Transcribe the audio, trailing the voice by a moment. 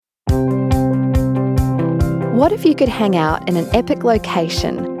What if you could hang out in an epic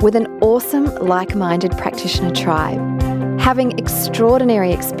location with an awesome, like-minded practitioner tribe, having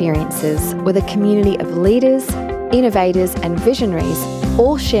extraordinary experiences with a community of leaders, innovators and visionaries,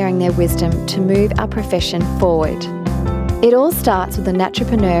 all sharing their wisdom to move our profession forward? It all starts with the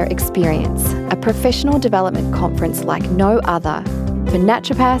Naturpreneur Experience, a professional development conference like no other for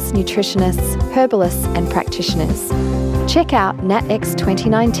naturopaths, nutritionists, herbalists and practitioners. Check out NatX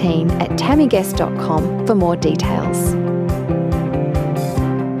 2019 at tammyguest.com for more details.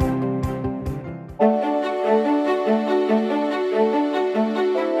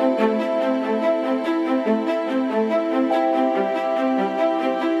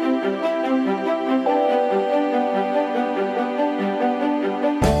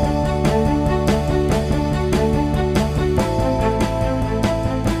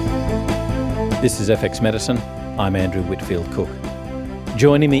 This is FX Medicine. I'm Andrew Whitfield Cook.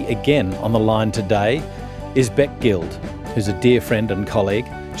 Joining me again on the line today is Bec Guild, who's a dear friend and colleague.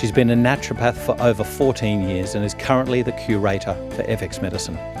 She's been a naturopath for over 14 years and is currently the curator for FX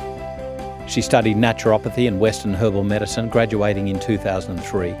Medicine. She studied naturopathy and Western herbal medicine, graduating in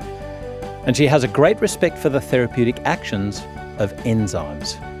 2003. And she has a great respect for the therapeutic actions of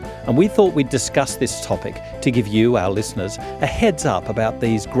enzymes. And we thought we'd discuss this topic to give you, our listeners, a heads up about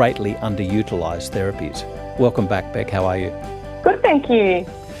these greatly underutilised therapies. Welcome back, Bec. How are you? Good, thank you.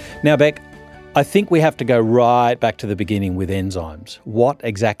 Now, Bec, I think we have to go right back to the beginning with enzymes. What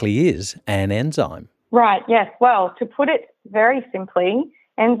exactly is an enzyme? Right, yes. Well, to put it very simply,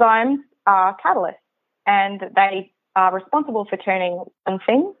 enzymes are catalysts and they are responsible for turning one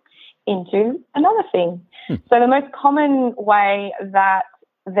thing into another thing. So the most common way that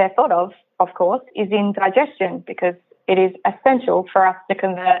they're thought of course, is in digestion, because it is essential for us to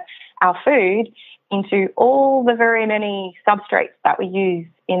convert our food into all the very many substrates that we use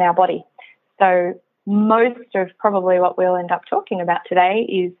in our body. So most of probably what we'll end up talking about today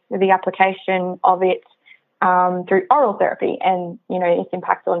is the application of it through oral therapy and, its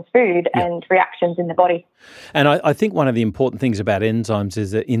impact on food and reactions in the body. And I think one of the important things about enzymes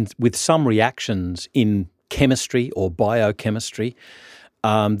is that with some reactions in chemistry or biochemistry,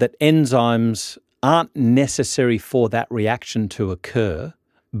 that enzymes aren't necessary for that reaction to occur,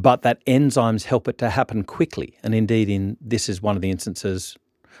 but that enzymes help it to happen quickly. And indeed, this is one of the instances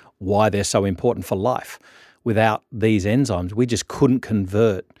why they're so important for life. Without these enzymes, we just couldn't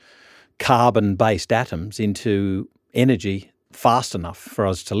convert carbon-based atoms into energy fast enough for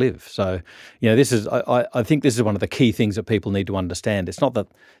us to live. So, I think this is one of the key things that people need to understand. It's not that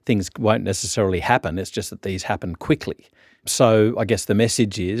things won't necessarily happen, it's just that these happen quickly. So I guess the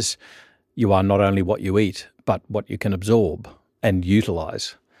message is you are not only what you eat, but what you can absorb and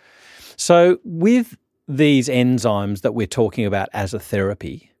utilise. So with these enzymes that we're talking about as a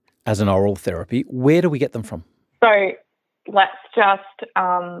therapy, as an oral therapy, where do we get them from? So let's just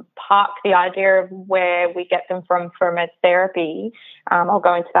park the idea of where we get them from a therapy. I'll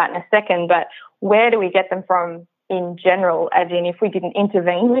go into that in a second, but where do we get them from in general, as in if we didn't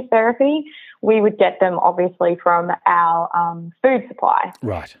intervene with therapy, we would get them obviously from our food supply.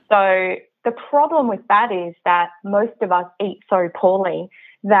 Right. So the problem with that is that most of us eat so poorly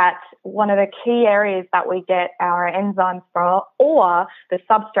that one of the key areas that we get our enzymes from, or the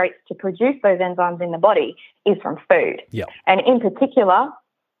substrates to produce those enzymes in the body, is from food. Yeah. And in particular,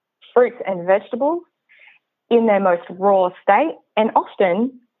 fruits and vegetables in their most raw state, and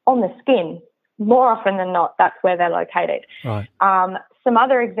often on the skin. More often than not, that's where they're located. Right. Some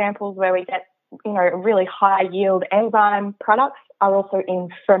other examples where we get, really high yield enzyme products are also in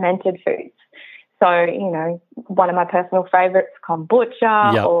fermented foods. So, one of my personal favourites,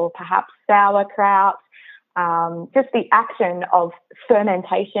 kombucha, or perhaps sauerkraut. Just the action of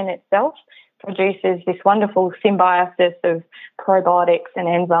fermentation itself produces this wonderful symbiosis of probiotics and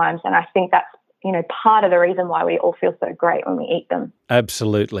enzymes, and I think that's part of the reason why we all feel so great when we eat them.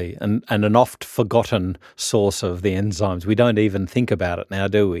 Absolutely. And an oft forgotten source of the enzymes. We don't even think about it now,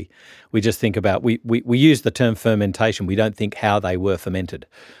 do we? We just think about, we use the term fermentation. We don't think how they were fermented.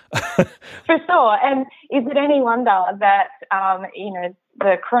 For sure. And is it any wonder that,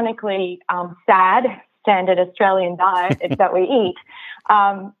 the chronically sad standard Australian diet that we eat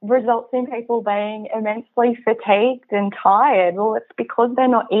results in people being immensely fatigued and tired? Well, it's because they're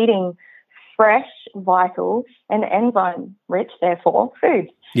not eating fresh, vital, and enzyme-rich, therefore, foods.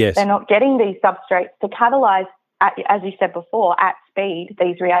 Yes. They're not getting these substrates to catalyse, as you said before, at speed,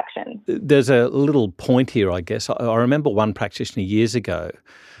 these reactions. There's a little point here, I guess. I remember one practitioner years ago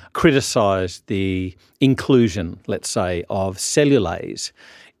criticised the inclusion, let's say, of cellulase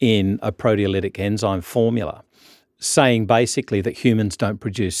in a proteolytic enzyme formula, saying basically that humans don't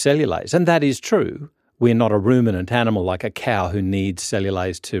produce cellulase. And that is true. We're not a ruminant animal like a cow who needs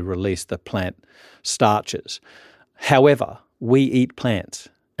cellulase to release the plant starches. However, we eat plants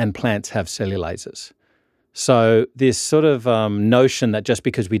and plants have cellulases. So this sort of notion that just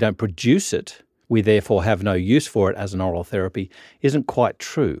because we don't produce it, we therefore have no use for it as an oral therapy isn't quite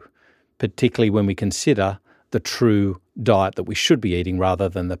true, particularly when we consider the true diet that we should be eating rather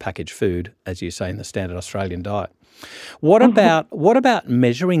than the packaged food, as you say, in the standard Australian diet. What about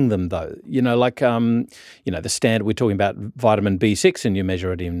measuring them though? The standard, we're talking about vitamin B6 and you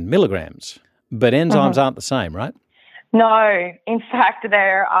measure it in milligrams, but enzymes aren't the same, right? No, in fact,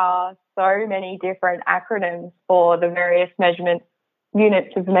 there are so many different acronyms for the various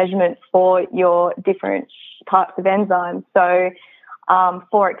units of measurement for your different types of enzymes. So,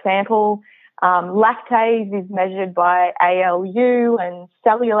 for example, lactase is measured by ALU and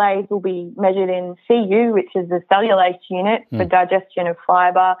cellulase will be measured in CU, which is the cellulase unit for digestion of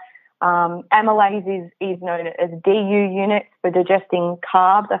fibre. Amylase is known as DU unit for digesting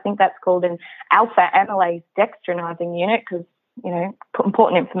carbs. I think that's called an alpha amylase dextrinizing unit because,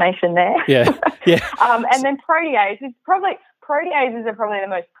 important information there. Yeah. And then proteases are probably the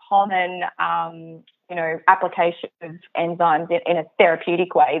most common, application of enzymes in a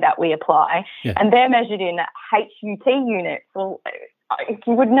therapeutic way that we apply. Yeah. And they're measured in HUT units. Well,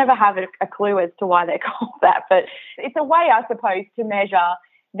 you would never have a clue as to why they're called that, but it's a way, I suppose, to measure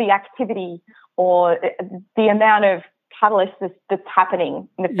the activity or the amount of catalyst that's happening,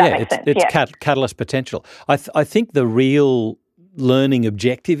 if that makes sense. It's catalyst potential. I think the real learning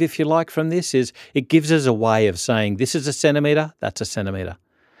objective, if you like, from this is it gives us a way of saying this is a centimetre, that's a centimetre.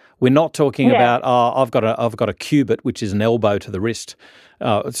 We're not talking about, I've got a cubit, which is an elbow to the wrist,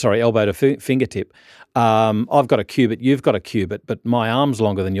 elbow to fingertip. I've got a cubit, you've got a cubit, but my arm's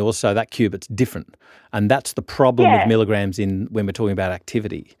longer than yours, so that cubit's different. And that's the problem with milligrams when we're talking about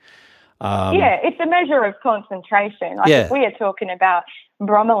activity. It's a measure of concentration. If we are talking about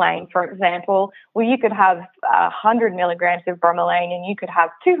bromelain, for example, well, you could have 100 milligrams of bromelain and you could have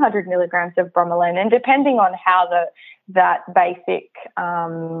 200 milligrams of bromelain. And depending on how that basic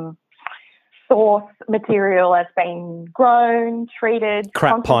source material has been grown, treated,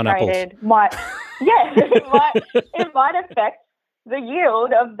 concentrated, it might affect the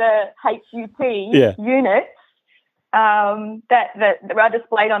yield of the HUT units that are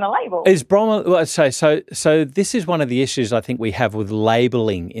displayed on a label. Is so this is one of the issues I think we have with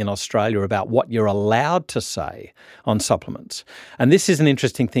labelling in Australia about what you're allowed to say on supplements. And this is an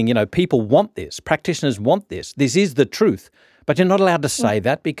interesting thing. People want this. Practitioners want this. This is the truth. But you're not allowed to say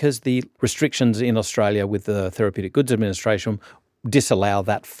that because the restrictions in Australia with the Therapeutic Goods Administration disallow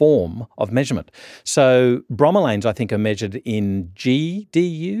that form of measurement. So bromelains, I think, are measured in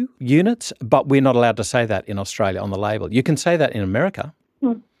GDU units, but we're not allowed to say that in Australia on the label. You can say that in America,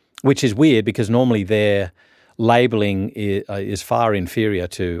 which is weird because normally their labelling is far inferior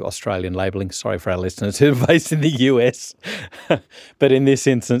to Australian labelling. Sorry for our listeners who are based in the US. But in this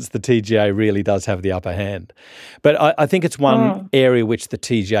instance, the TGA really does have the upper hand. But I think it's one area which the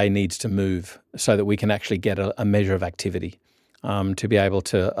TGA needs to move so that we can actually get a measure of activity. To be able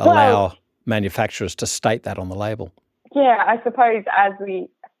to allow manufacturers to state that on the label. Yeah, I suppose as we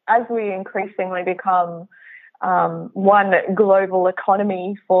increasingly become one global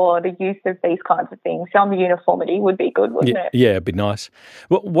economy for the use of these kinds of things, some uniformity would be good, wouldn't it? Yeah, it'd be nice.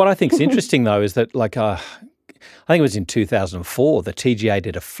 Well, what I think is interesting, though, is that I think it was in 2004, the TGA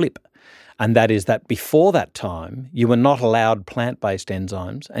did a flip. And that is that before that time, you were not allowed plant-based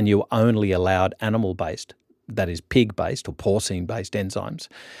enzymes and you were only allowed animal-based, that is pig-based or porcine-based enzymes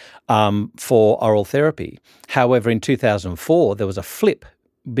for oral therapy. However, in 2004, there was a flip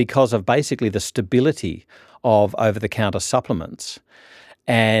because of basically the stability of over-the-counter supplements.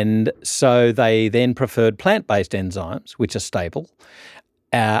 And so they then preferred plant-based enzymes, which are stable,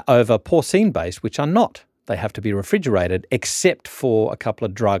 over porcine-based, which are not. They have to be refrigerated, except for a couple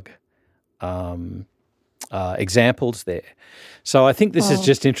of drug examples there. So I think this is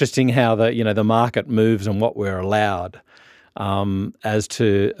just interesting how the market moves and what we're allowed as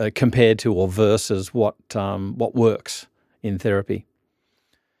to compared to or versus what works in therapy.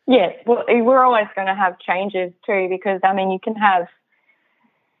 Yes, well, we're always going to have changes too because you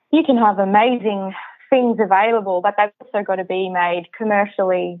can have amazing things available, but they've also got to be made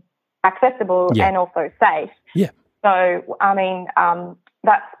commercially accessible and also safe. Yeah. So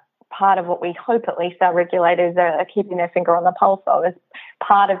that's part of what we hope at least our regulators are keeping their finger on the pulse of. Is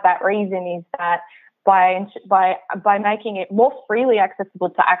part of that reason is that by making it more freely accessible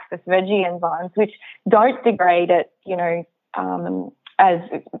to access veggie enzymes, which don't degrade at as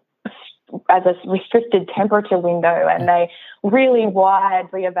as a restricted temperature window, and they really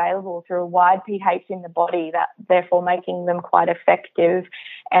widely available through a wide pH in the body, that therefore making them quite effective.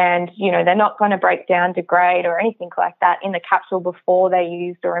 And, they're not going to break down, degrade or anything like that in the capsule before they're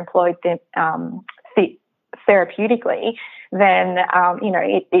used or employed therapeutically. Then,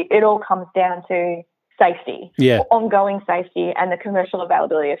 it all comes down to safety, ongoing safety, and the commercial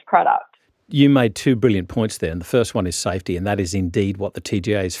availability of product. You made two brilliant points there, and the first one is safety, and that is indeed what the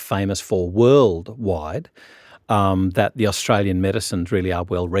TGA is famous for worldwide, that the Australian medicines really are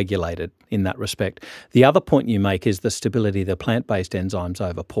well regulated in that respect. The other point you make is the stability of the plant-based enzymes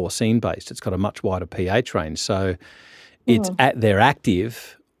over porcine-based. It's got a much wider pH range, so they're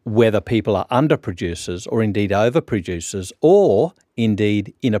active whether people are underproducers or indeed overproducers or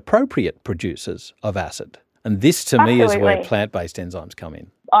indeed inappropriate producers of acid. And this, to me, is where plant-based enzymes come in.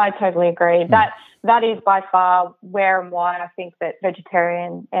 I totally agree. That is by far where and why I think that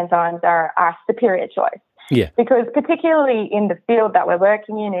vegetarian enzymes are a superior choice. Yeah. Because particularly in the field that we're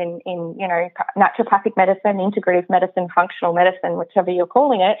working in naturopathic medicine, integrative medicine, functional medicine, whichever you're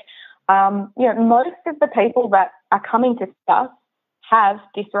calling it, most of the people that are coming to us have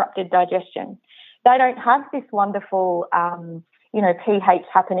disrupted digestion. They don't have this wonderful pH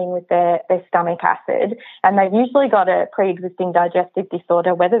happening with their stomach acid, and they've usually got a pre-existing digestive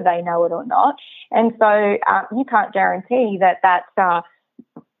disorder, whether they know it or not. And so you can't guarantee that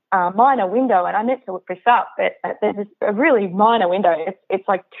minor window, and I meant to look this up, but there's a really minor window. It's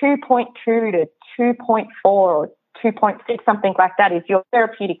like 2.2 to 2.4 or 2.6, something like that, is your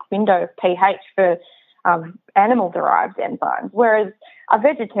therapeutic window of pH for animal-derived enzymes, whereas a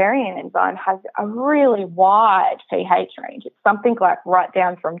vegetarian enzyme has a really wide pH range. It's something like right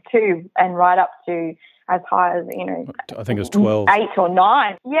down from 2 and right up to as high as, I think it was 12. 8 or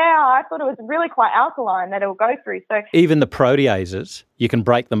 9. Yeah, I thought it was really quite alkaline that it'll go through. So even the proteases, you can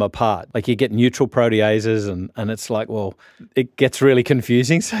break them apart. Like you get neutral proteases and it's like, well, it gets really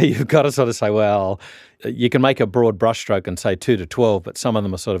confusing. So you've got to sort of say, well, you can make a broad brushstroke and say 2 to 12, but some of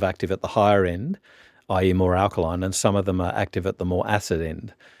them are sort of active at the higher end, i.e. more alkaline, and some of them are active at the more acid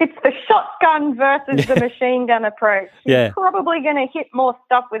end. It's the shotgun versus the machine gun approach. You're probably going to hit more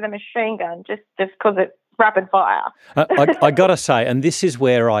stuff with a machine gun just because it's rapid fire. I got to say, and this is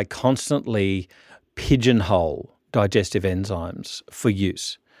where I constantly pigeonhole digestive enzymes for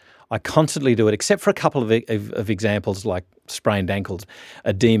use. I constantly do it, except for a couple of examples like sprained ankles,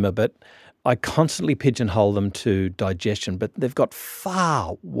 edema, but I constantly pigeonhole them to digestion, but they've got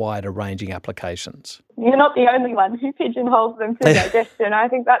far wider ranging applications. You're not the only one who pigeonholes them to digestion. I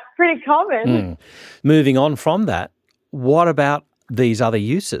think that's pretty common. Moving on from that, what about these other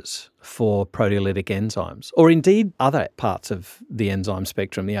uses for proteolytic enzymes, or indeed other parts of the enzyme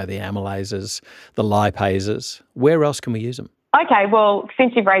spectrum, the amylases, the lipases? Where else can we use them? Okay, well,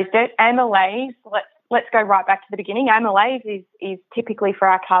 since you've raised it, amylase, let's go right back to the beginning. Amylase is typically for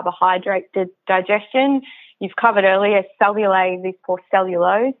our carbohydrate digestion. You've covered earlier, cellulase is for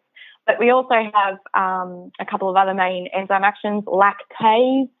cellulose. But we also have a couple of other main enzyme actions.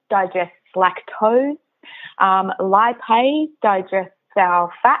 Lactase digests lactose. Lipase digests our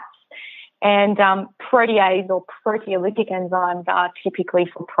fats. And protease or proteolytic enzymes are typically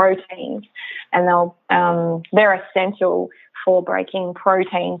for proteins. And they're essential for breaking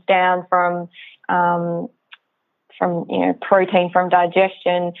proteins down from protein from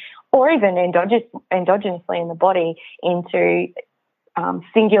digestion, or even endogenously in the body into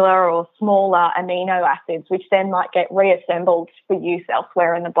singular or smaller amino acids, which then might get reassembled for use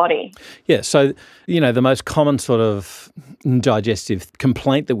elsewhere in the body. Yeah, so, the most common sort of digestive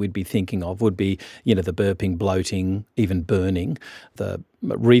complaint that we'd be thinking of would be, the burping, bloating, even burning, the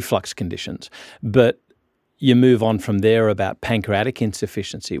reflux conditions. But you move on from there about pancreatic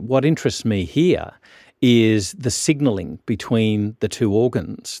insufficiency. What interests me here is the signalling between the two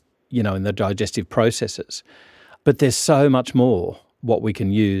organs, in the digestive processes. But there's so much more what we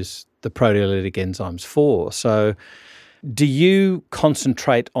can use the proteolytic enzymes for. So do you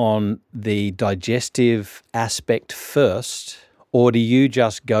concentrate on the digestive aspect first, or do you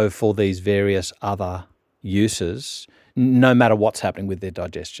just go for these various other uses, no matter what's happening with their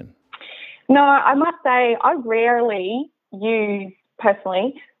digestion? No, I must say I rarely need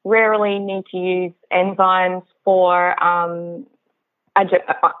to use enzymes for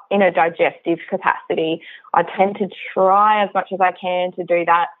in a digestive capacity. I tend to try as much as I can to do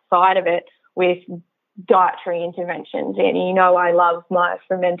that side of it with dietary interventions. And I love my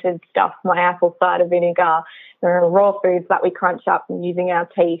fermented stuff, my apple cider vinegar, raw foods that we crunch up and using our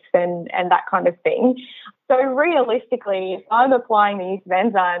teeth and that kind of thing. So realistically, if I'm applying the use of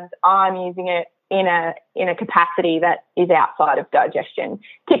enzymes, I'm using it in a capacity that is outside of digestion,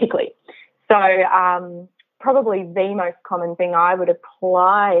 typically. So probably the most common thing I would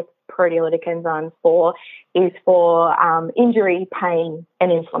apply proteolytic enzymes for is for injury, pain,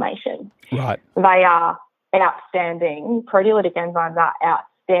 and inflammation. Right. They are outstanding. Proteolytic enzymes are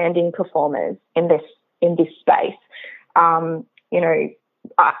outstanding performers in this space.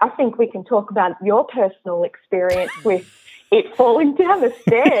 I think we can talk about your personal experience with it falling down the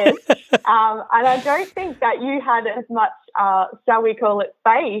stairs. And I don't think that you had as much, shall we call it,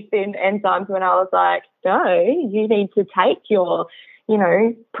 faith in enzymes when I was like, no, you need to take your,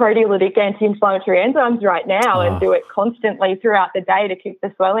 proteolytic anti-inflammatory enzymes right now and do it constantly throughout the day to keep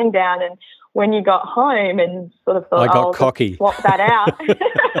the swelling down. And when you got home and sort of thought, I got cocky. Swap that out.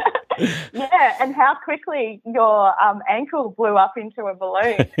 Yeah, and how quickly your ankle blew up into a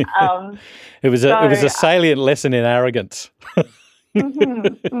balloon. It was a salient lesson in arrogance.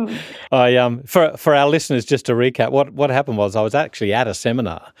 For our listeners, just to recap, what happened was I was actually at a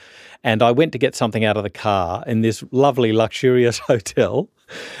seminar, and I went to get something out of the car in this lovely, luxurious hotel,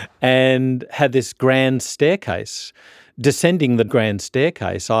 and had this grand staircase. Descending the grand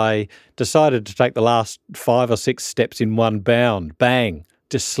staircase, I decided to take the last 5 or 6 steps in one bound. Bang,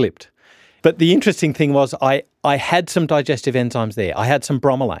 just slipped. But the interesting thing was I had some digestive enzymes there. I had some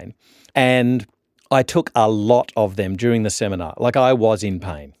bromelain, and I took a lot of them during the seminar. Like, I was in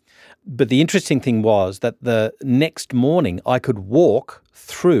pain. But the interesting thing was that the next morning I could walk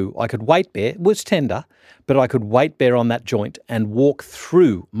through, I could weight bear, it was tender, but I could weight bear on that joint and walk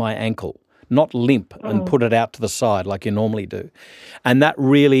through my ankle, not limp and put it out to the side like you normally do. And that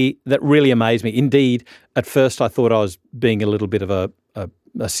really amazed me. Indeed, at first I thought I was being a little bit of a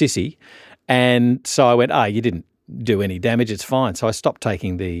sissy. And so I went, you didn't do any damage, it's fine. So I stopped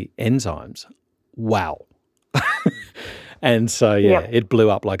taking the enzymes. Wow. And so, It blew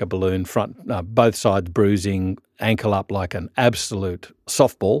up like a balloon, both sides bruising, ankle up like an absolute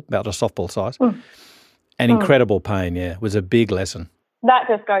softball, about a softball size. And incredible pain, it was a big lesson. That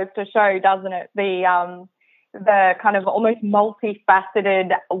just goes to show, doesn't it, the kind of almost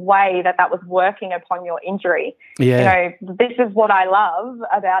multifaceted way that was working upon your injury. Yeah. This is what I love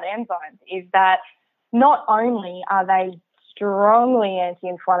about enzymes, is that not only are they strongly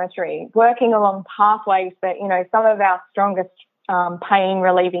anti-inflammatory, working along pathways that, some of our strongest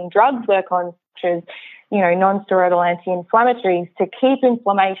pain-relieving drugs work on, such as, non-steroidal anti-inflammatories, to keep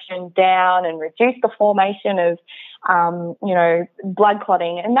inflammation down and reduce the formation of, blood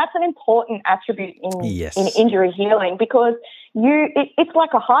clotting. And that's an important attribute in injury healing, because it's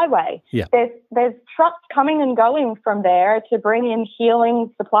like a highway. Yeah. There's trucks coming and going from there to bring in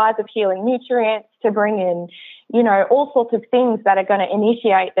healing, supplies of healing nutrients, to bring in, all sorts of things that are going to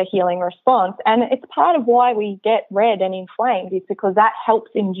initiate the healing response. And it's part of why we get red and inflamed, is because that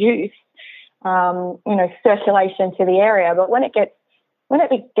helps induce, circulation to the area. But when it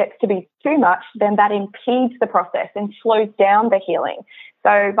gets to be too much, then that impedes the process and slows down the healing.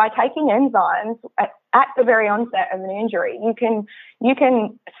 So by taking enzymes at the very onset of an injury, you can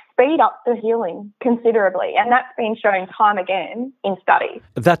speed up the healing considerably, and that's been shown time again in studies.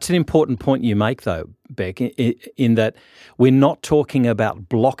 That's an important point you make, though, Beck, in that we're not talking about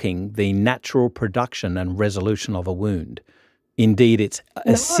blocking the natural production and resolution of a wound. Indeed, it's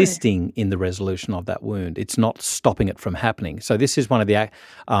assisting in the resolution of that wound. It's not stopping it from happening. So this is one of the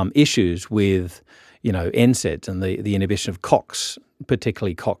issues with, NSAIDs and the inhibition of COX,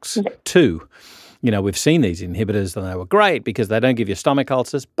 particularly COX-2. We've seen these inhibitors and they were great because they don't give you stomach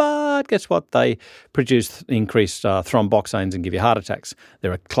ulcers, but guess what? They produce increased thromboxanes and give you heart attacks.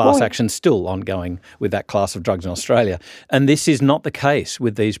 There are class actions still ongoing with that class of drugs in Australia. And this is not the case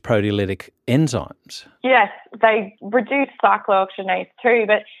with these proteolytic enzymes. Yes, they reduce cyclooxygenase too,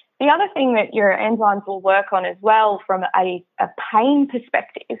 but the other thing that your enzymes will work on as well from a pain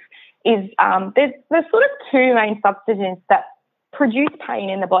perspective is there's sort of two main substances that produce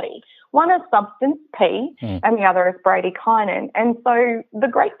pain in the body. One is substance P and the other is bradykinin. And so the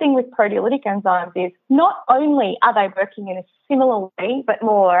great thing with proteolytic enzymes is not only are they working in a similar way, but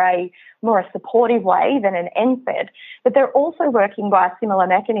more a supportive way than an NSAID, but they're also working by a similar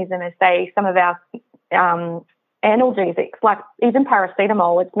mechanism as, say, some of our analgesics, like even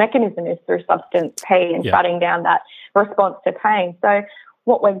paracetamol. Its mechanism is through substance P and shutting down that response to pain. So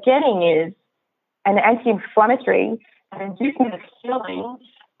what we're getting is an anti-inflammatory, an inducement of healing,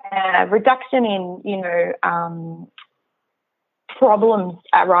 a reduction in, problems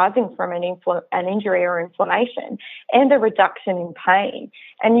arising from an injury or inflammation, and a reduction in pain.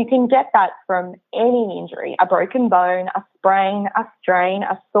 And you can get that from any injury: a broken bone, a sprain, a strain,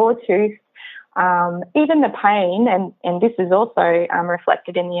 a sore tooth, even the pain, and this is also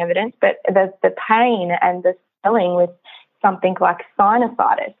reflected in the evidence, but the pain and the swelling with something like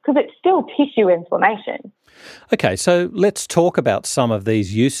sinusitis, because it's still tissue inflammation. Okay, so let's talk about some of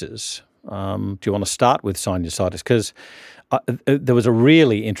these uses. Do you want to start with sinusitis? Because there was a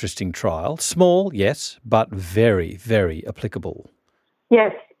really interesting trial, small, yes, but very, very applicable.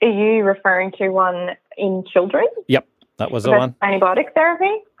 Yes. Are you referring to one in children? Yep, that was the one. Antibiotic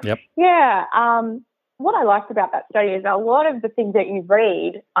therapy? Yep. Yeah. What I liked about that study is a lot of the things that you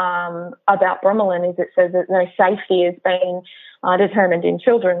read about bromelain is it says that no safety is being determined in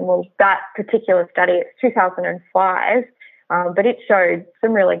children. Well, that particular study, it's 2005, but it showed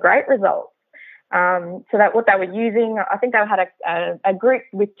some really great results. So that what they were using, I think they had a group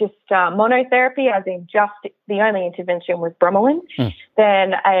with just monotherapy, as in just the only intervention was bromelain.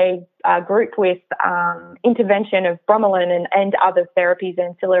 Then a group with intervention of bromelain and other therapies,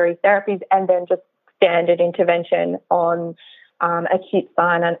 ancillary therapies, and then just standard intervention on acute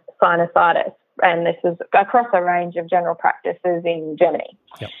sinusitis. And this is across a range of general practices in Germany.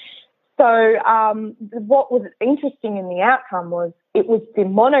 Yep. So what was interesting in the outcome was it was the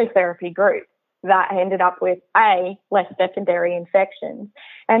monotherapy group that ended up with less secondary infections,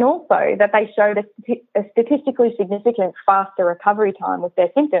 and also that they showed a statistically significant faster recovery time with their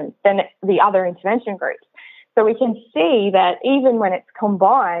symptoms than the other intervention groups. So we can see that even when it's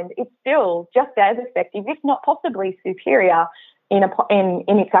combined, it's still just as effective, if not possibly superior, in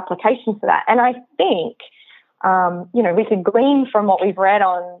its application to that. And I think, we could glean from what we've read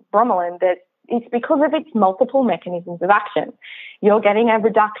on bromelain that it's because of its multiple mechanisms of action. You're getting a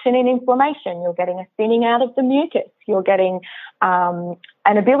reduction in inflammation. You're getting a thinning out of the mucus. You're getting an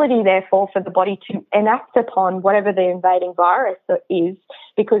ability, therefore, for the body to enact upon whatever the invading virus is,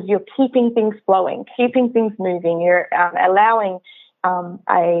 because you're keeping things flowing, keeping things moving. You're allowing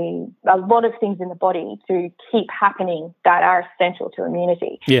a lot of things in the body to keep happening that are essential to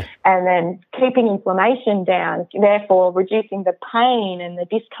immunity. Yeah. And then keeping inflammation down, therefore reducing the pain and the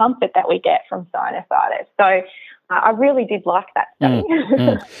discomfort that we get from sinusitis. So I really did like that study.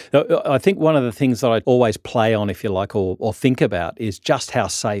 I think one of the things that I always play on, if you like, or think about is just how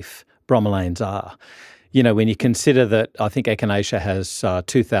safe bromelains are. You know, when you consider that I think echinacea has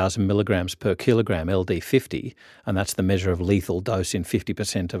 2,000 milligrams per kilogram, LD50, and that's the measure of lethal dose in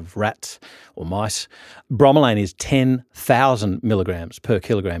 50% of rats or mice. Bromelain is 10,000 milligrams per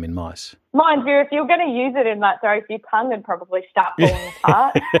kilogram in mice. Mind you, if you're going to use it in that dose, your tongue would probably start falling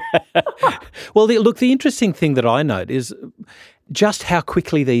apart. Well, the interesting thing that I note is just how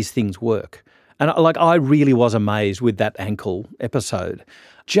quickly these things work. And I really was amazed with that ankle episode,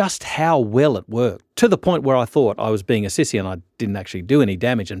 just how well it worked, to the point where I thought I was being a sissy and I didn't actually do any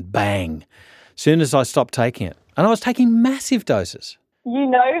damage, and bang, as soon as I stopped taking it. And I was taking massive doses. You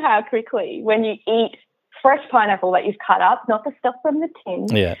know how quickly when you eat fresh pineapple that you've cut up, not the stuff from the tin,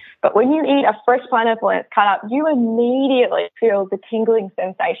 but when you eat a fresh pineapple and it's cut up, you immediately feel the tingling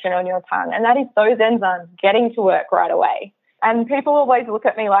sensation on your tongue. And that is those enzymes getting to work right away. And people always look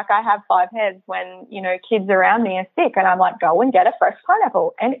at me like I have 5 heads when, kids around me are sick. And I'm like, go and get a fresh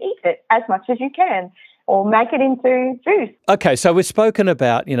pineapple and eat it as much as you can, or make it into juice. Okay, so we've spoken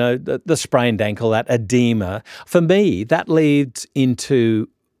about, the sprained ankle, that edema. For me, that leads into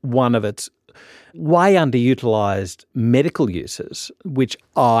one of its way underutilised medical uses, which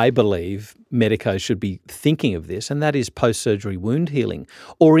I believe medicos should be thinking of this, and that is post-surgery wound healing,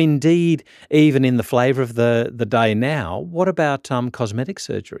 or indeed even in the flavour of the day now. What about cosmetic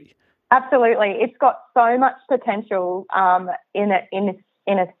surgery? Absolutely. It's got so much potential in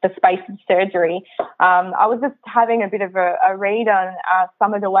the space of surgery. I was just having a bit of a read on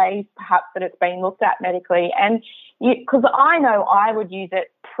some of the ways perhaps that it's been looked at medically, and because I know I would use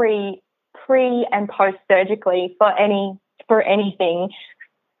it pre and post surgically for anything,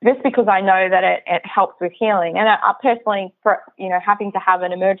 just because I know that it helps with healing. And I personally, for having to have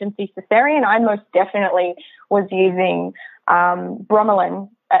an emergency cesarean, I most definitely was using bromelain,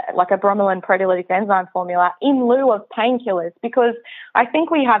 like a bromelain proteolytic enzyme formula, in lieu of painkillers, because I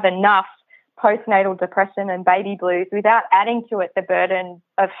think we have enough postnatal depression and baby blues without adding to it the burden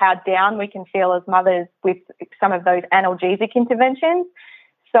of how down we can feel as mothers with some of those analgesic interventions.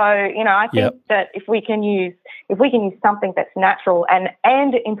 So, I think that if we can use something that's natural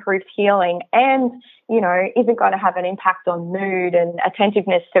and improves healing and, isn't going to have an impact on mood and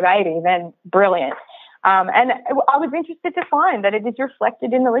attentiveness to baby, then brilliant. And I was interested to find that it is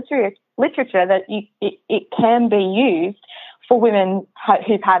reflected in the literature that it can be used for women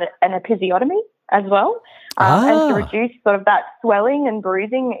who've had an episiotomy as well, and to reduce sort of that swelling and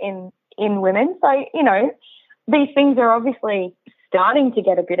bruising in women. So, these things are obviously starting to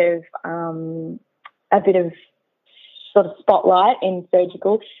get a bit of sort of spotlight in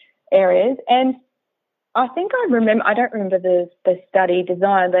surgical areas, and I think I remember. I don't remember the study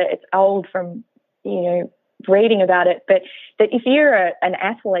design, but it's old from reading about it. But that if you're an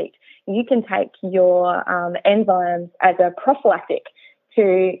athlete, you can take your enzymes as a prophylactic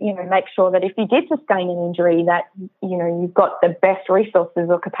to make sure that if you did sustain an injury, that you've got the best resources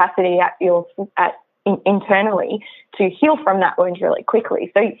or capacity internally to heal from that wound really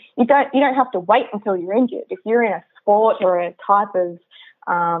quickly. So you don't have to wait until you're injured. If you're in a sport or a type of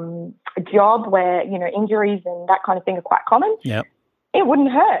a job where injuries and that kind of thing are quite common, yep, it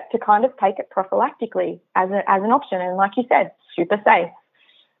wouldn't hurt to kind of take it prophylactically as an option. And like you said, super safe.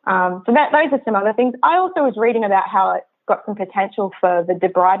 So those are some other things. I also was reading about how it's got some potential for the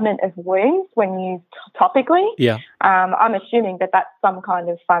debridement of wounds when used topically. Yeah. I'm assuming that that's some kind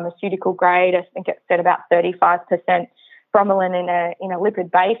of pharmaceutical grade. I think it said about 35% bromelain in a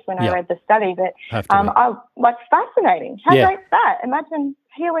lipid base when I read the study. But fascinating. How great's that? Imagine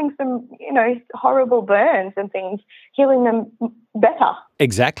healing some, horrible burns and things, healing them better.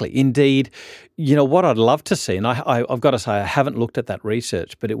 Exactly. Indeed. What I'd love to see, and I've got to say I haven't looked at that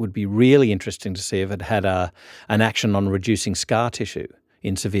research, but it would be really interesting to see if it had an action on reducing scar tissue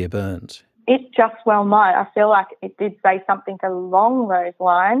in severe burns. It just well might. I feel like it did say something along those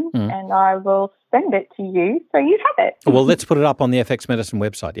lines, and I will send it to you so you have it. Well, let's put it up on the FX Medicine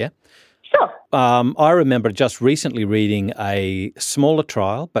website, yeah? Sure. I remember just recently reading a smaller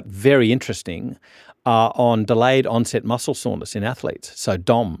trial, but very interesting, on delayed onset muscle soreness in athletes, so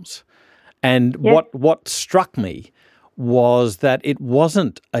DOMS. And what struck me was that it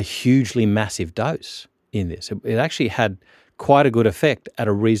wasn't a hugely massive dose in this. It actually had quite a good effect at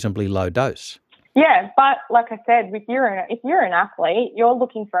a reasonably low dose. Yeah, but like I said, if you're an athlete, you're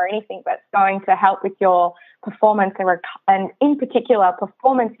looking for anything that's going to help with your performance, and in particular,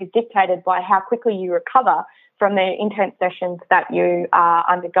 performance is dictated by how quickly you recover from the intense sessions that you are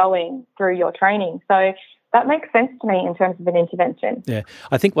undergoing through your training. So that makes sense to me in terms of an intervention. Yeah,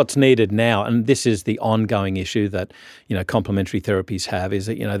 I think what's needed now, and this is the ongoing issue that complementary therapies have, is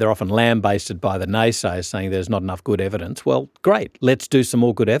that they're often lambasted by the naysayers saying there's not enough good evidence. Well, great, let's do some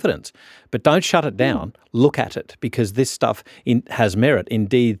more good evidence, but don't shut it down. Look at it, because this stuff has merit.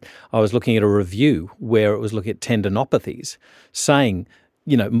 Indeed, I was looking at a review where it was looking at tendinopathies, saying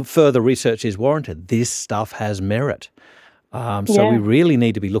further research is warranted. This stuff has merit. So we really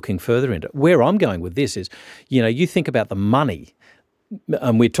need to be looking further into it. Where I'm going with this is, you think about the money,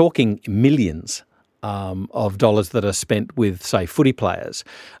 and we're talking millions of dollars that are spent with, say, footy players,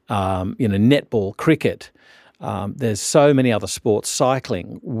 netball, cricket. There's so many other sports,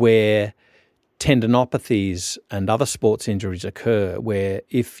 cycling, where tendinopathies and other sports injuries occur, where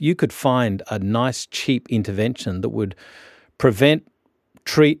if you could find a nice, cheap intervention that would prevent,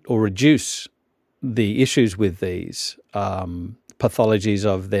 treat or reduce the issues with these pathologies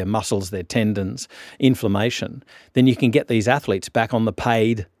of their muscles, their tendons, inflammation, then you can get these athletes back on the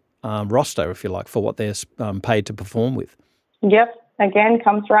paid roster, if you like, for what they're paid to perform with. Yep. Again,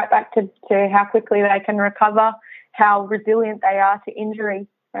 comes right back to how quickly they can recover, how resilient they are to injury.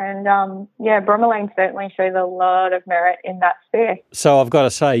 And, bromelain certainly shows a lot of merit in that sphere. So I've got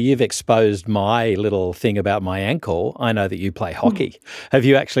to say, you've exposed my little thing about my ankle. I know that you play hockey. Have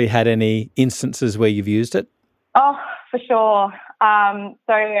you actually had any instances where you've used it? Oh, for sure.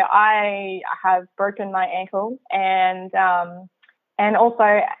 So I have broken my ankle, and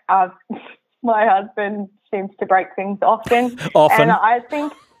also my husband seems to break things often. Often? And I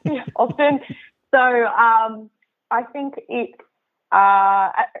think often. So I think it...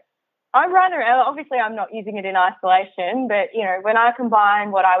 I run around, obviously I'm not using it in isolation, but, when I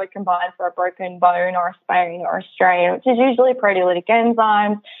combine what I would combine for a broken bone or a sprain or a strain, which is usually proteolytic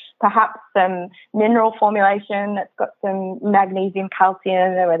enzymes, perhaps some mineral formulation that's got some magnesium,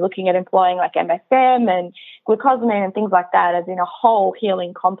 calcium, and we're looking at employing like MSM and glucosamine and things like that as in a whole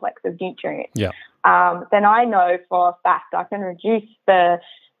healing complex of nutrients. Yeah. Then I know for a fact I can reduce the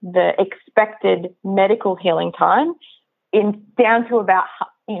expected medical healing time down to about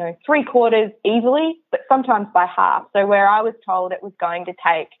 3/4 easily, but sometimes by half. So where I was told it was going to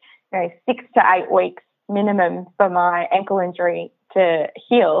take 6 to 8 weeks minimum for my ankle injury to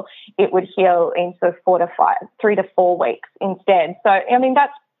heal, it would heal in sort of 3 to 4 weeks instead. So I mean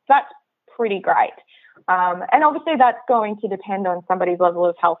that's pretty great. And obviously that's going to depend on somebody's level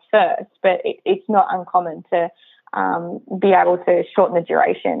of health first, but it's not uncommon to be able to shorten the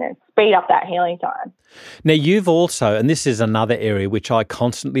duration and speed up that healing time. Now, you've also, and this is another area which I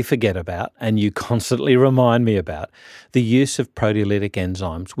constantly forget about and you constantly remind me about, the use of proteolytic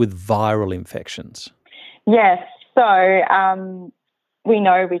enzymes with viral infections. Yes. So we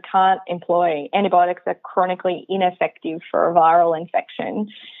know we can't employ antibiotics that are chronically ineffective for a viral infection.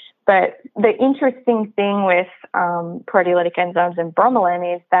 But the interesting thing with proteolytic enzymes and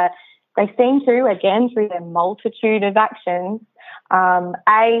bromelain is that they seem to, again, through their multitude of actions,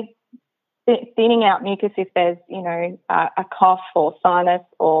 thinning out mucus if there's, a cough or sinus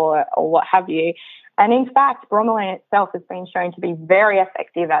or what have you. And in fact, bromelain itself has been shown to be very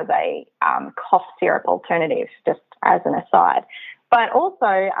effective as a cough syrup alternative, just as an aside. But also,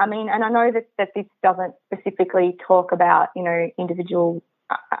 and I know that this doesn't specifically talk about, individual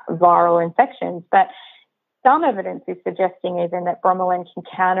viral infections, but some evidence is suggesting even that bromelain can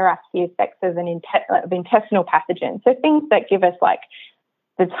counteract the effects of intestinal pathogens. So things that give us like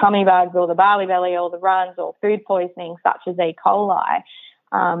the tummy bugs or the barley belly or the runs or food poisoning such as E. coli,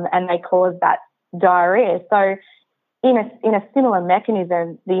 and they cause that diarrhea. So in a similar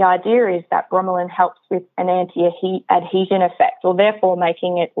mechanism, the idea is that bromelain helps with an anti-adhesion effect, or therefore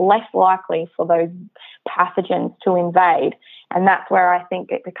making it less likely for those pathogens to invade. And that's where I think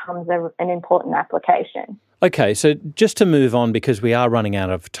it becomes an important application. Okay, so just to move on, because we are running out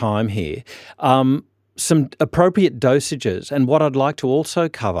of time here, some appropriate dosages. And what I'd like to also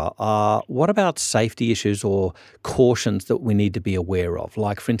cover are, what about safety issues or cautions that we need to be aware of?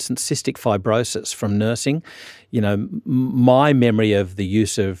 Like, for instance, cystic fibrosis from nursing. My memory of the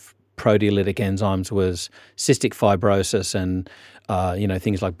use of proteolytic enzymes was cystic fibrosis and,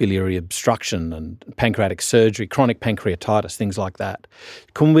 things like biliary obstruction and pancreatic surgery, chronic pancreatitis, things like that.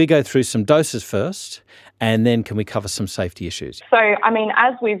 Can we go through some doses first, and then can we cover some safety issues? So,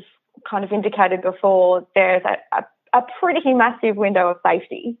 as we've kind of indicated before, there's a pretty massive window of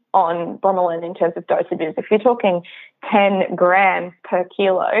safety on bromelain in terms of dosages. If you're talking 10 grams per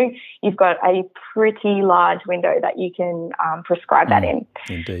kilo, you've got a pretty large window that you can prescribe that in.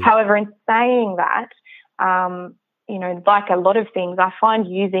 Indeed. However, in saying that, like a lot of things, I find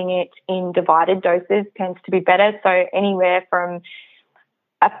using it in divided doses tends to be better. So anywhere from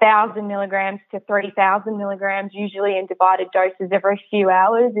 1,000 milligrams to 3,000 milligrams, usually in divided doses every few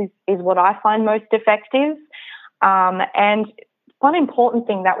hours, is what I find most effective. And one important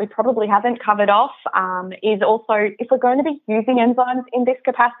thing that we probably haven't covered off is also, if we're going to be using enzymes in this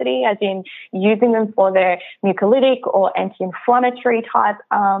capacity, as in using them for their mucolytic or anti-inflammatory type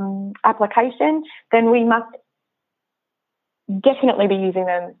application, then we must definitely be using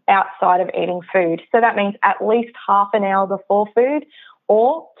them outside of eating food. So that means at least half an hour before food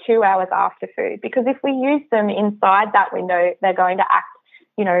or 2 hours after food. Because if we use them inside that window, they're going to act,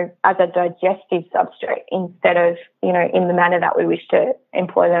 as a digestive substrate instead of, in the manner that we wish to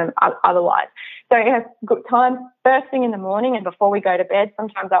employ them otherwise. So good time first thing in the morning and before we go to bed.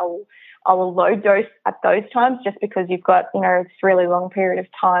 Sometimes I will low dose at those times just because you've got, this really long period of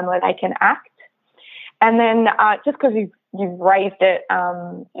time where they can act. And then just because you've raised it,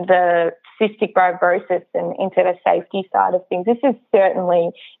 the cystic fibrosis and into the safety side of things, this is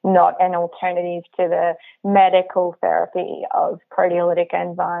certainly not an alternative to the medical therapy of proteolytic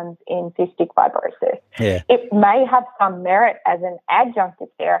enzymes in cystic fibrosis. Yeah. It may have some merit as an adjunctive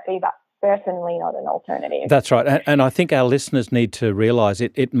therapy, but certainly not an alternative. That's right. And I think our listeners need to realise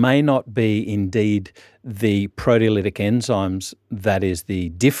it may not be indeed the proteolytic enzymes that is the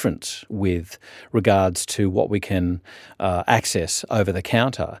difference with regards to what we can access over the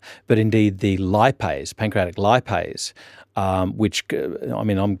counter, but indeed the lipase, pancreatic lipase, which,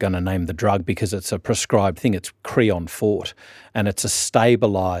 I'm going to name the drug because it's a prescribed thing. It's Creon Fort, and it's a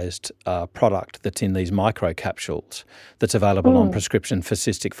stabilised product that's in these microcapsules that's available on prescription for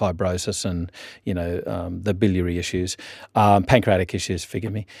cystic fibrosis and, the biliary issues, pancreatic issues,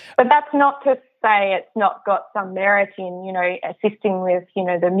 forgive me. But that's not to say it's not got some merit in, assisting with,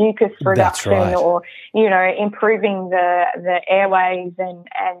 the mucus reduction or, improving the airways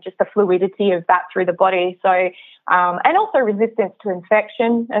and just the fluidity of that through the body. So, and also resistance to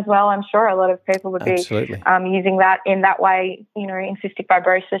infection as well. I'm sure a lot of people would be using that in that way, in cystic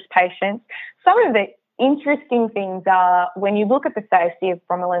fibrosis patients. Some of the interesting things are when you look at the safety of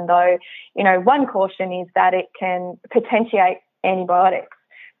bromelain, though, one caution is that it can potentiate antibiotics.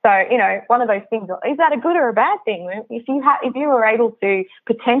 So, one of those things, is that a good or a bad thing? If you were able to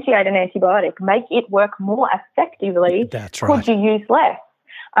potentiate an antibiotic, make it work more effectively, that's right. Could you use less?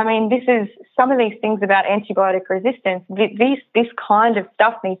 This is some of these things about antibiotic resistance. This kind of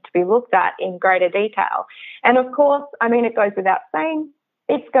stuff needs to be looked at in greater detail. And of course, it goes without saying,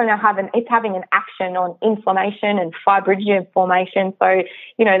 it's having an action on inflammation and fibrinogen formation. So,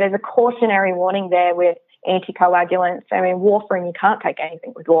 there's a cautionary warning there with anticoagulants. Warfarin, you can't take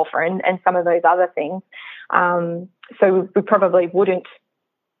anything with warfarin and some of those other things. So we probably wouldn't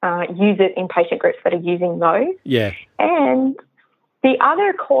use it in patient groups that are using those. Yeah. And the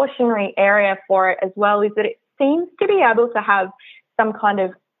other cautionary area for it as well is that it seems to be able to have some kind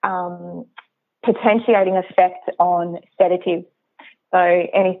of potentiating effect on sedatives. So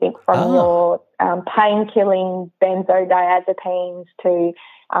anything from your pain-killing benzodiazepines to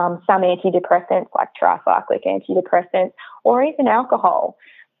some antidepressants like tricyclic antidepressants, or even alcohol.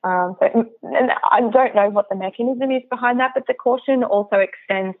 And I don't know what the mechanism is behind that, but the caution also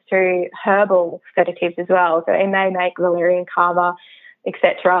extends to herbal sedatives as well. So it may make valerian kava,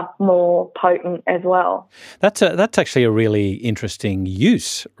 etc., more potent as well. That's actually a really interesting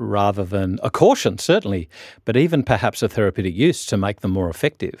use rather than a caution, certainly, but even perhaps a therapeutic use to make them more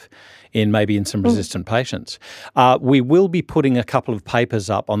effective in some resistant patients. We will be putting a couple of papers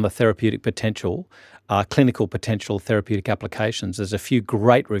up on the therapeutic potential, clinical potential therapeutic applications. There's a few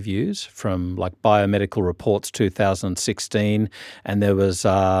great reviews from like Biomedical Reports 2016, and there was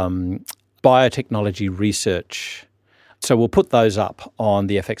Biotechnology Research. So we'll put those up on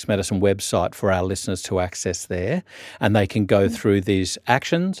the FX Medicine website for our listeners to access there, and they can go through these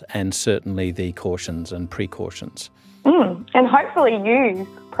actions and certainly the cautions and precautions. And hopefully use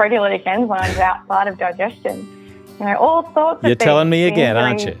proteolytic enzymes outside of digestion. All sorts of things. You're telling me again,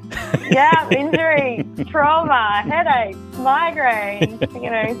 aren't you? Yeah, injury, trauma, headaches, migraine,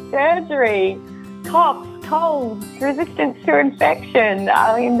 surgery, coughs, colds, resistance to infection.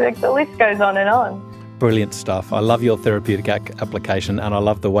 I mean, the list goes on and on. Brilliant stuff. I love your therapeutic application, and I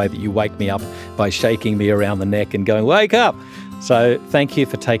love the way that you wake me up by shaking me around the neck and going, wake up. So thank you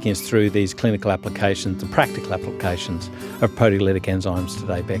for taking us through these clinical applications and practical applications of proteolytic enzymes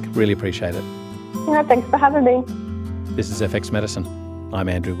today, Beck. Really appreciate it. Yeah, thanks for having me. This is FX Medicine. I'm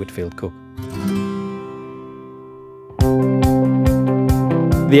Andrew Whitfield Cook.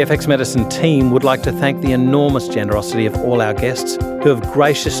 The FX Medicine team would like to thank the enormous generosity of all our guests who have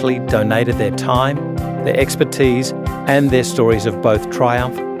graciously donated their time, their expertise, and their stories of both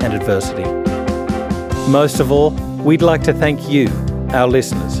triumph and adversity. Most of all, we'd like to thank you, our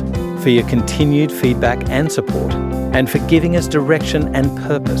listeners, for your continued feedback and support, and for giving us direction and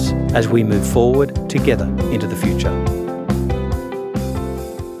purpose as we move forward together into the future.